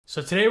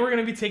So today we're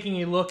going to be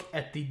taking a look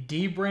at the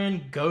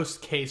Dbrand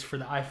Ghost case for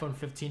the iPhone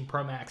 15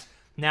 Pro Max.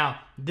 Now,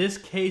 this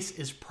case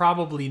is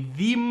probably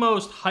the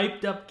most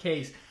hyped up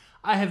case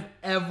I have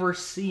ever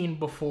seen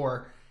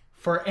before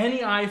for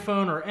any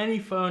iPhone or any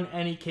phone,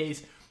 any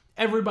case.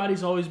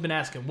 Everybody's always been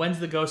asking, when's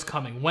the Ghost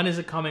coming? When is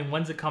it coming?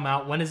 When's it come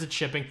out? When is it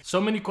shipping?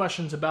 So many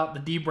questions about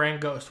the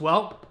Dbrand Ghost.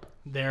 Well,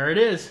 there it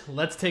is.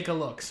 Let's take a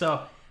look.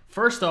 So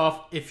first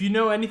off, if you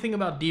know anything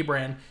about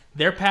Dbrand,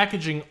 their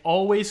packaging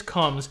always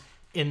comes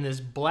in this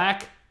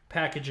black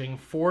packaging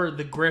for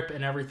the grip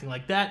and everything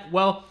like that.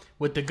 Well,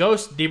 with the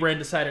Ghost, Dbrand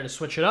decided to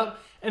switch it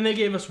up, and they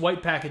gave us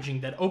white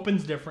packaging that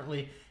opens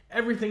differently.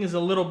 Everything is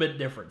a little bit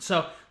different.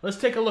 So let's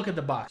take a look at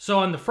the box. So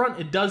on the front,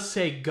 it does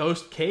say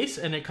Ghost case,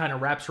 and it kind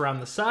of wraps around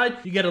the side.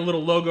 You get a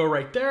little logo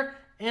right there,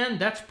 and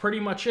that's pretty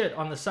much it.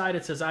 On the side,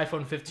 it says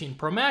iPhone 15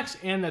 Pro Max,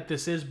 and that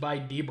this is by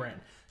Dbrand.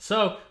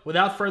 So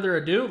without further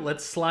ado,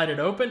 let's slide it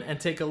open and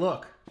take a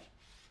look.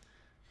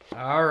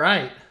 All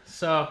right,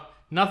 so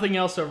nothing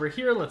else over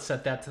here. Let's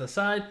set that to the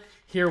side.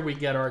 Here we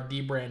get our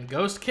Dbrand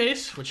Ghost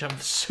case, which I'm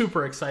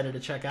super excited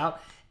to check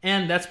out.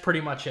 And that's pretty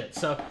much it.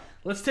 So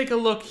let's take a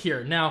look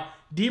here. Now,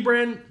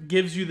 Dbrand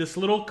gives you this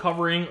little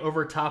covering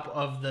over top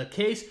of the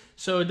case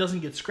so it doesn't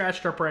get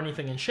scratched up or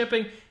anything in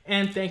shipping.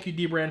 And thank you,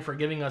 Dbrand, for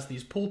giving us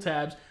these pull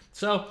tabs.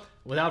 So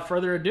without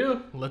further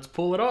ado, let's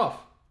pull it off.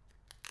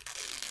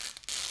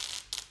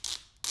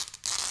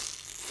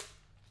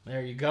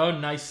 There you go.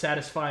 Nice,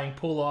 satisfying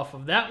pull off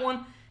of that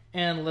one.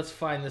 And let's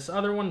find this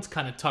other one. It's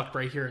kind of tucked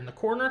right here in the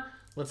corner.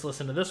 Let's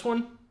listen to this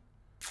one.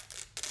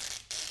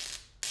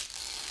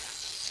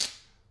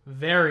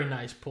 Very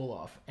nice pull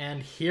off.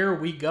 And here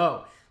we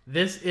go.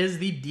 This is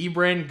the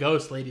Dbrand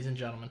Ghost, ladies and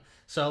gentlemen.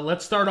 So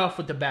let's start off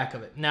with the back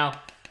of it.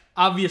 Now,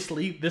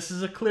 obviously, this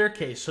is a clear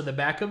case. So the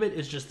back of it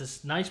is just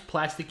this nice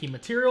plasticky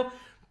material.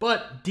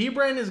 But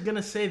Dbrand is going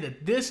to say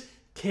that this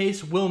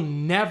case will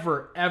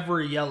never,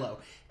 ever yellow.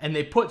 And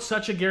they put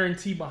such a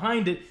guarantee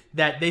behind it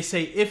that they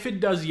say if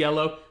it does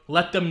yellow,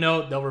 let them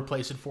know, they'll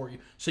replace it for you.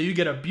 So you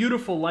get a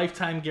beautiful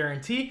lifetime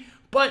guarantee,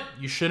 but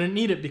you shouldn't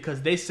need it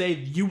because they say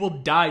you will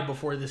die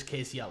before this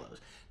case yellows.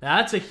 Now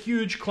that's a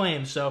huge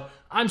claim, so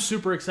I'm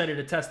super excited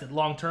to test it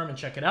long term and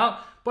check it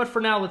out. But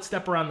for now, let's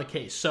step around the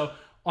case. So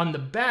on the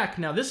back,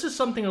 now this is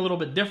something a little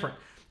bit different.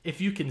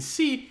 If you can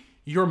see,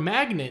 your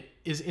magnet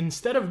is,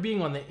 instead of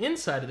being on the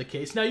inside of the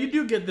case, now you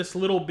do get this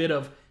little bit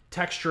of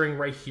texturing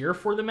right here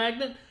for the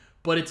magnet,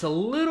 but it's a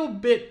little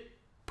bit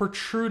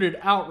protruded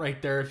out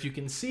right there if you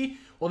can see.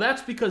 Well,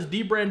 that's because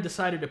Dbrand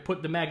decided to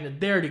put the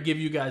magnet there to give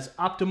you guys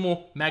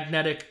optimal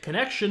magnetic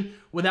connection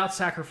without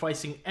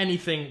sacrificing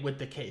anything with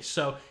the case.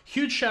 So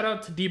huge shout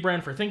out to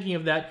Dbrand for thinking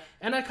of that.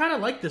 And I kind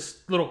of like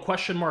this little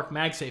question mark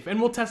MagSafe, and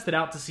we'll test it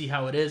out to see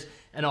how it is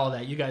and all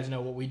that. You guys know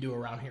what we do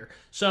around here.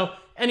 So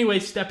anyway,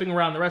 stepping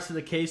around the rest of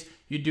the case,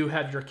 you do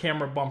have your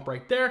camera bump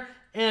right there.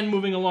 And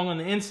moving along on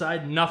the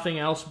inside, nothing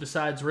else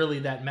besides really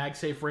that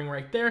MagSafe ring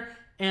right there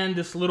and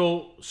this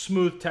little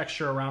smooth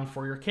texture around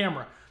for your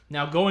camera.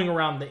 Now going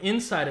around the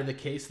inside of the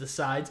case, the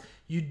sides,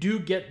 you do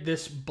get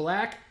this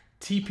black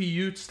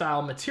TPU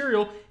style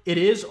material. It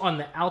is on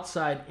the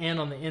outside and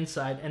on the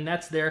inside, and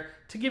that's there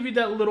to give you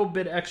that little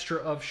bit extra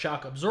of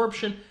shock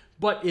absorption,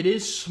 but it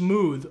is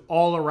smooth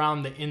all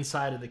around the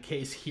inside of the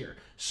case here.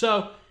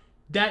 So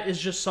that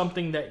is just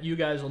something that you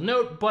guys will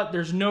note, but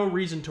there's no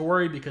reason to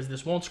worry because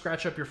this won't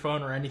scratch up your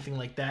phone or anything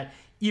like that.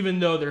 Even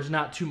though there's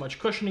not too much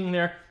cushioning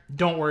there,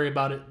 don't worry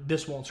about it.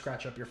 This won't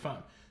scratch up your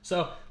phone.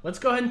 So let's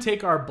go ahead and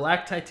take our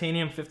black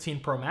titanium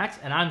 15 Pro Max,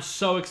 and I'm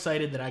so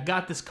excited that I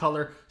got this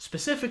color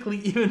specifically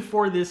even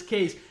for this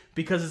case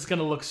because it's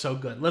gonna look so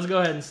good. Let's go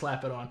ahead and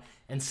slap it on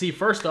and see.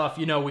 First off,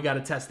 you know we gotta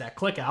test that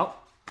click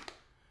out.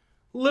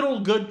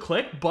 Little good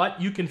click,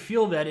 but you can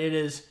feel that it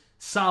is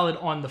solid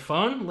on the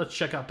phone. Let's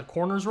check out the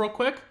corners real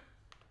quick.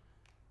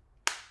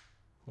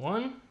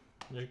 One,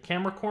 the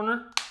camera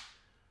corner.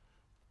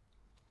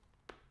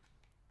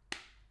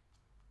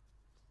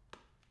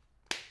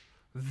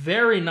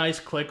 Very nice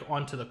click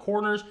onto the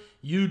corners.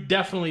 You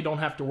definitely don't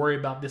have to worry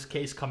about this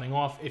case coming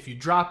off. If you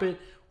drop it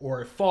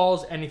or it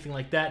falls, anything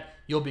like that,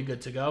 you'll be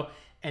good to go.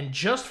 And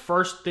just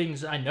first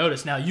things I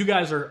noticed, now you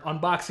guys are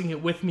unboxing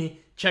it with me,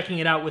 checking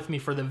it out with me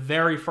for the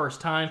very first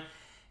time,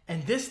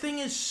 and this thing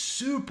is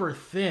super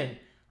thin.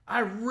 I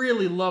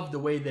really love the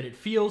way that it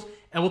feels,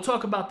 and we'll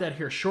talk about that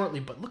here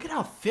shortly, but look at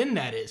how thin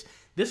that is.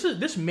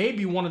 This may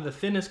be one of the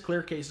thinnest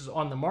clear cases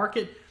on the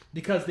market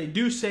because they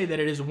do say that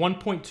it is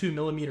 1.2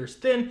 millimeters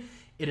thin.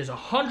 It is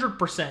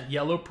 100%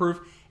 yellow proof,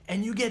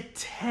 and you get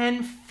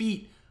 10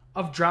 feet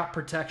of drop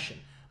protection.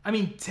 I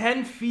mean,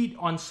 10 feet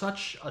on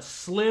such a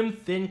slim,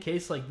 thin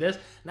case like this.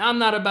 Now, I'm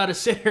not about to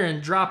sit here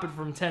and drop it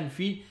from 10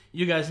 feet.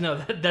 You guys know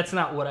that that's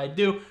not what I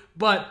do.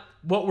 But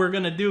what we're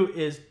going to do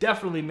is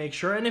definitely make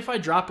sure, and if I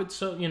drop it,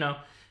 so, you know,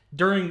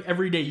 during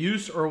everyday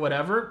use or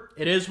whatever,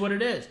 it is what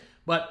it is.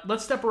 But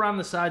let's step around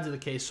the sides of the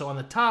case. So on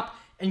the top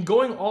and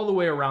going all the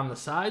way around the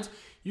sides,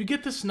 you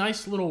get this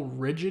nice little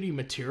rigidy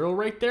material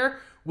right there,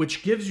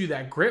 which gives you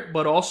that grip,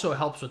 but also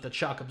helps with the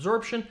shock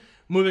absorption.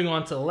 Moving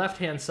on to the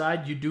left-hand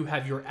side, you do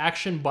have your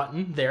action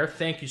button there.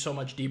 Thank you so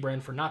much,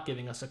 Dbrand, for not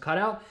giving us a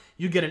cutout.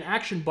 You get an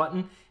action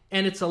button,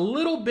 and it's a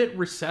little bit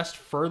recessed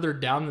further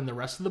down than the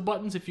rest of the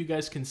buttons, if you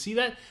guys can see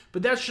that.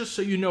 But that's just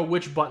so you know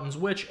which button's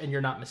which, and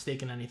you're not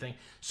mistaken anything.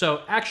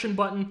 So action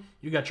button,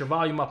 you got your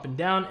volume up and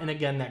down, and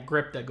again, that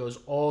grip that goes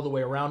all the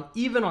way around,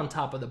 even on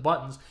top of the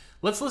buttons.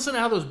 Let's listen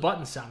to how those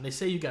buttons sound. They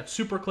say you got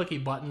super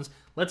clicky buttons.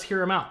 Let's hear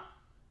them out.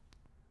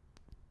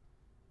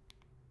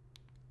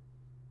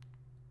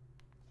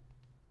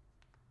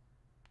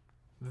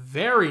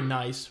 Very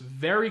nice,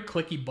 very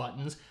clicky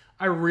buttons.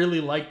 I really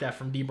like that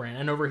from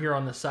Dbrand. And over here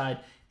on the side,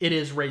 it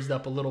is raised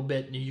up a little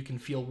bit, and you can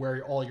feel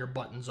where all your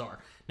buttons are.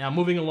 Now,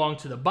 moving along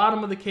to the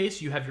bottom of the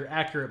case, you have your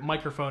accurate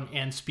microphone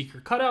and speaker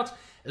cutouts,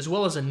 as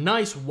well as a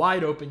nice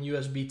wide open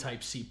USB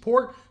Type-C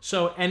port.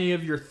 So any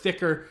of your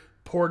thicker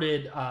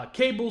ported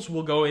cables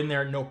will go in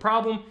there, no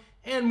problem.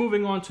 And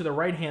moving on to the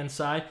right-hand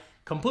side,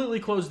 completely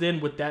closed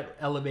in with that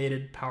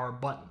elevated power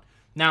button.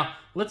 Now,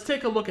 let's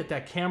take a look at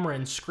that camera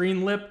and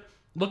screen lip.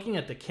 Looking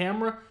at the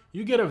camera,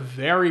 you get a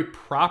very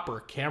proper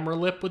camera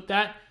lip with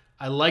that.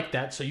 I like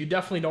that, so you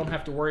definitely don't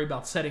have to worry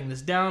about setting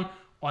this down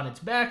on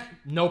its back.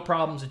 No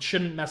problems. It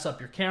shouldn't mess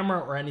up your camera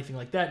or anything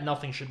like that.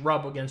 Nothing should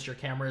rub against your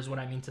camera is what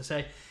I mean to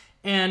say.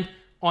 And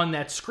on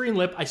that screen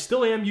lip, I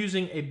still am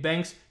using a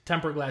Banks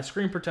tempered glass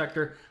screen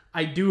protector.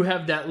 I do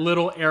have that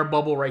little air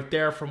bubble right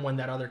there from when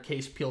that other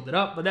case peeled it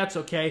up, but that's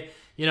okay.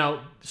 You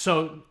know,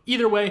 so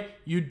either way,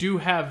 you do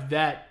have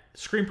that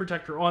screen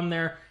protector on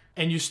there,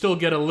 and you still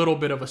get a little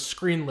bit of a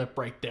screen lip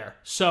right there.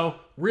 So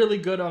really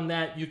good on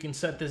that. You can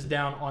set this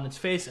down on its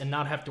face and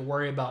not have to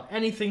worry about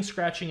anything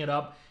scratching it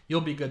up.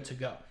 You'll be good to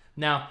go.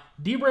 Now,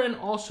 Dbrand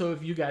also,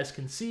 if you guys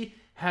can see,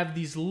 have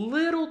these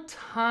little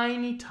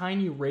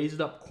tiny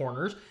raised up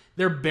corners.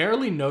 They're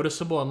barely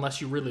noticeable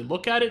unless you really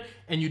look at it,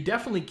 and you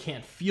definitely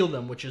can't feel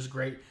them, which is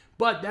great.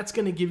 But that's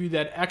going to give you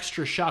that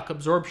extra shock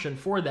absorption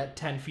for that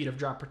 10 feet of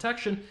drop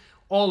protection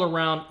all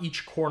around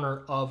each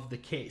corner of the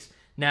case.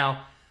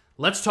 Now,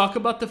 let's talk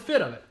about the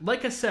fit of it.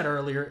 Like I said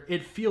earlier,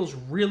 it feels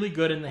really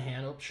good in the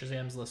hand. Oh,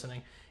 Shazam's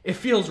listening. It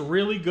feels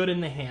really good in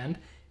the hand.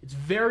 It's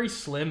very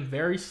slim,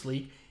 very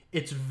sleek.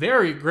 It's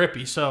very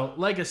grippy. So,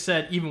 like I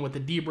said, even with the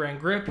Dbrand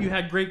grip, you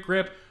had great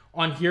grip.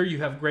 On here, you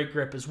have great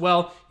grip as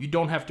well. You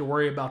don't have to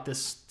worry about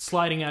this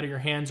sliding out of your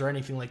hands or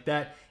anything like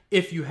that.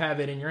 If you have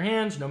it in your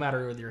hands, no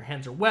matter whether your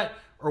hands are wet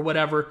or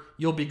whatever,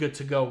 you'll be good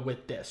to go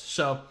with this.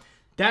 So,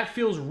 that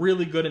feels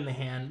really good in the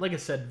hand. Like I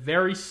said,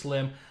 very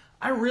slim.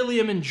 I really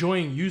am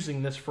enjoying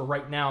using this for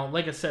right now.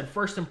 Like I said,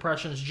 first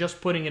impressions,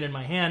 just putting it in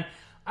my hand.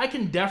 I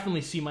can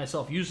definitely see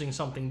myself using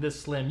something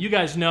this slim. You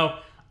guys know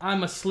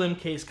I'm a slim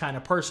case kind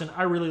of person.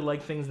 I really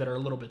like things that are a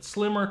little bit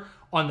slimmer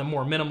on the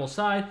more minimal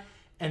side.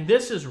 And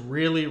this is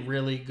really,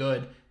 really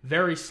good.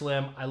 Very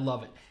slim. I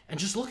love it. And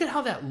just look at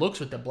how that looks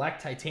with the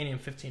black titanium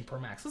 15 Pro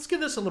Max. Let's give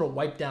this a little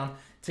wipe down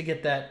to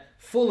get that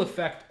full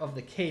effect of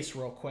the case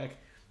real quick.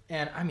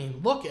 And I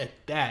mean, look at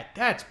that.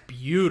 That's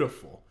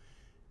beautiful.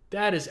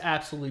 That is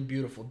absolutely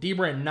beautiful.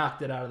 Dbrand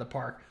knocked it out of the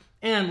park.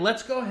 And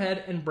let's go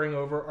ahead and bring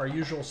over our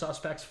usual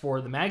suspects for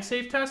the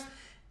MagSafe test,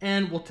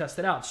 and we'll test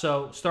it out.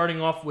 So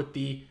starting off with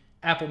the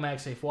Apple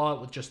MagSafe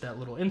wallet with just that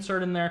little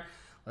insert in there,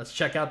 let's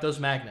check out those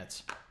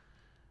magnets.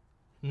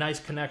 Nice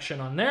connection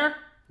on there.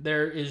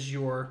 There is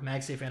your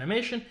MagSafe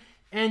animation,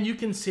 and you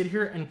can sit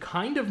here and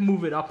kind of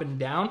move it up and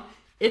down.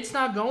 It's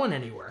not going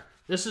anywhere.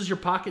 This is your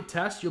pocket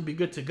test. You'll be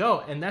good to go.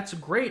 And that's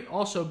great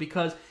also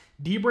because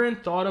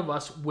Dbrand thought of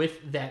us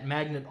with that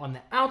magnet on the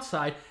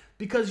outside,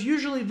 because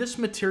usually this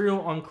material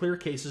on clear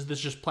cases, this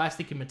just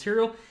plasticky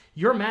material,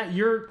 your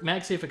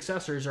MagSafe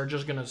accessories are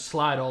just going to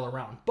slide all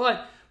around.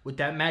 But with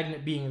that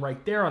magnet being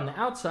right there on the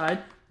outside,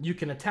 you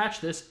can attach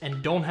this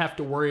and don't have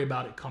to worry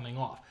about it coming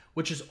off,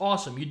 which is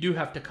awesome. You do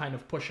have to kind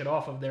of push it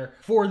off of there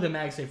for the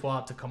MagSafe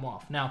wallet to come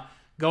off. Now,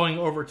 going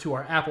over to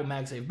our Apple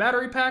MagSafe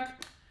battery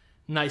pack,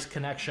 nice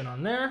connection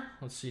on there.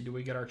 Let's see, do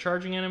we get our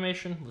charging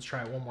animation? Let's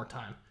try it one more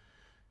time.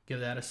 Give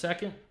that a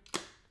second.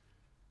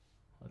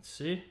 Let's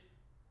see.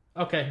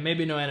 Okay,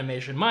 maybe no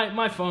animation.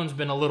 My phone's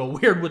been a little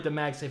weird with the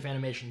MagSafe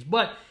animations,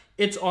 but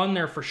it's on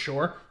there for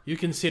sure. You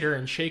can sit here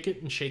and shake it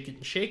and shake it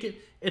and shake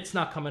it. It's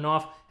not coming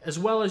off, as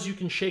well as you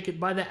can shake it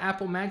by the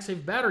Apple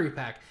MagSafe battery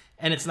pack,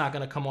 and it's not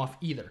going to come off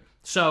either.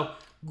 So,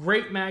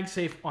 great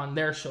MagSafe on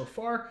there so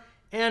far.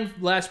 And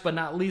last but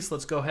not least,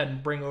 let's go ahead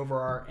and bring over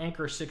our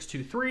Anker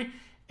 623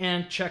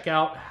 and check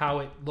out how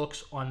it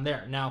looks on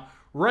there. Now,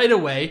 right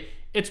away,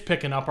 it's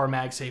picking up our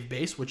MagSafe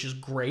base, which is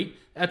great.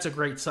 That's a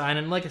great sign.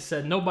 And like I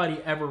said,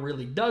 nobody ever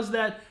really does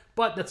that,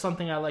 but that's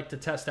something I like to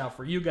test out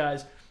for you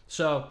guys.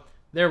 So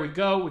there we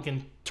go. We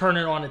can turn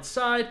it on its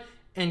side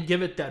and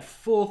give it that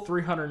full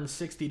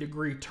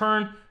 360-degree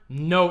turn.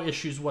 No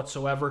issues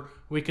whatsoever.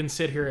 We can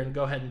sit here and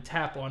go ahead and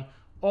tap on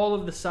all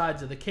of the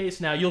sides of the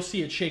case. Now, you'll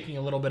see it shaking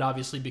a little bit,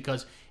 obviously,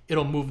 because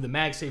it'll move the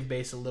MagSafe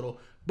base a little.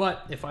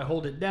 But if I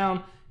hold it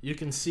down, you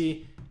can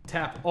see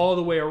tap all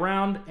the way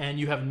around, and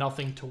you have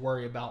nothing to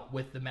worry about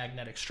with the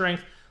magnetic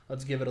strength.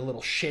 Let's give it a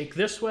little shake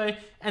this way,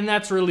 and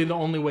that's really the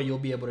only way you'll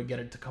be able to get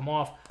it to come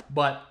off.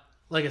 But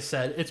like I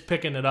said, it's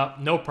picking it up,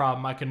 no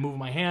problem. I can move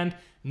my hand,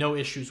 no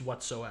issues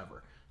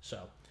whatsoever. So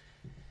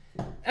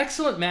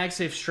excellent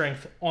MagSafe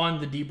strength on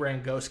the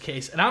Dbrand Ghost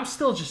case, and I'm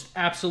still just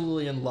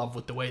absolutely in love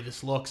with the way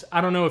this looks.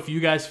 I don't know if you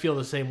guys feel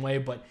the same way,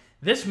 but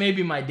this may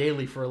be my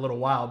daily for a little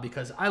while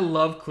because I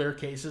love clear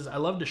cases. I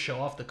love to show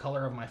off the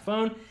color of my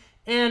phone,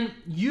 and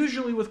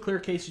usually with clear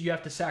cases, you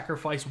have to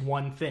sacrifice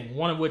one thing,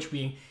 one of which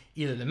being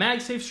either the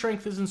MagSafe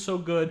strength isn't so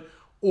good,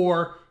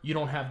 or you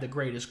don't have the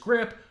greatest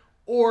grip,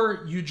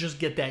 or you just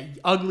get that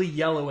ugly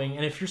yellowing.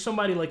 And if you're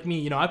somebody like me,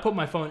 you know, I put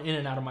my phone in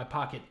and out of my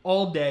pocket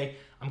all day.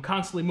 I'm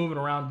constantly moving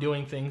around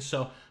doing things.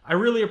 So I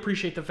really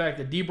appreciate the fact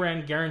that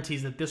Dbrand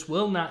guarantees that this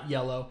will not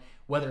yellow,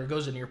 whether it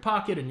goes in your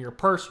pocket, in your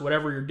purse,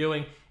 whatever you're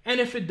doing. And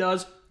if it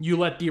does, you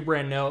let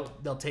Dbrand know.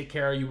 They'll take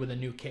care of you with a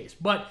new case.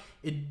 But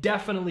it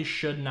definitely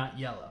should not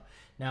yellow.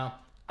 Now,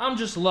 I'm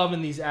just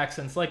loving these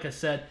accents. Like I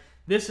said,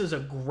 this is a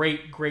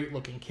great, great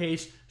looking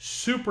case.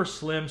 Super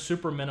slim,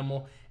 super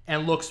minimal,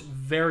 and looks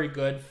very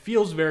good.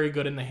 Feels very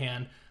good in the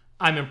hand.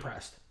 I'm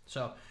impressed.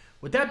 So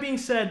with that being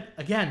said,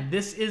 again,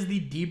 this is the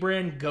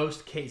Dbrand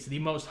Ghost case, the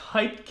most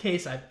hyped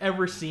case I've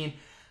ever seen.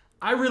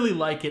 I really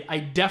like it. I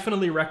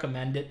definitely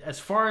recommend it. As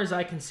far as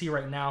I can see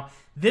right now,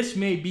 this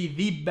may be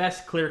the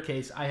best clear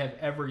case I have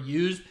ever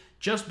used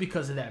just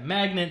because of that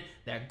magnet,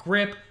 that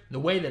grip, the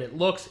way that it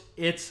looks.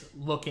 It's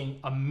looking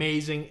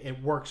amazing.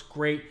 It works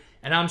great,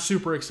 and I'm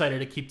super excited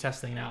to keep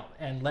testing it out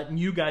and letting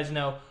you guys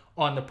know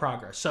on the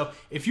progress. So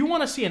if you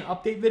want to see an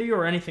update video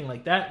or anything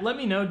like that, let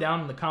me know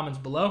down in the comments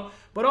below.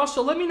 But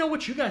also let me know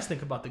what you guys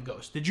think about the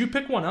Ghost. Did you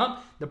pick one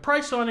up? The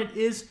price on it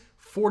is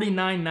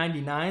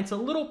 $49.99. It's a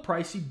little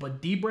pricey,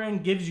 but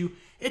Dbrand gives you,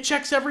 it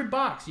checks every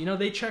box. You know,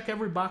 they check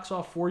every box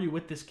off for you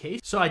with this case.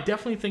 So I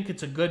definitely think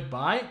it's a good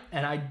buy,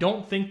 and I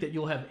don't think that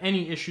you'll have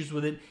any issues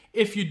with it.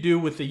 If you do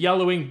with the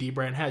yellowing,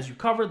 Dbrand has you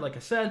covered, like I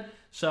said.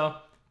 So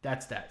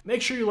that's that.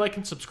 Make sure you like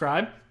and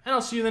subscribe, and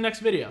I'll see you in the next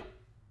video.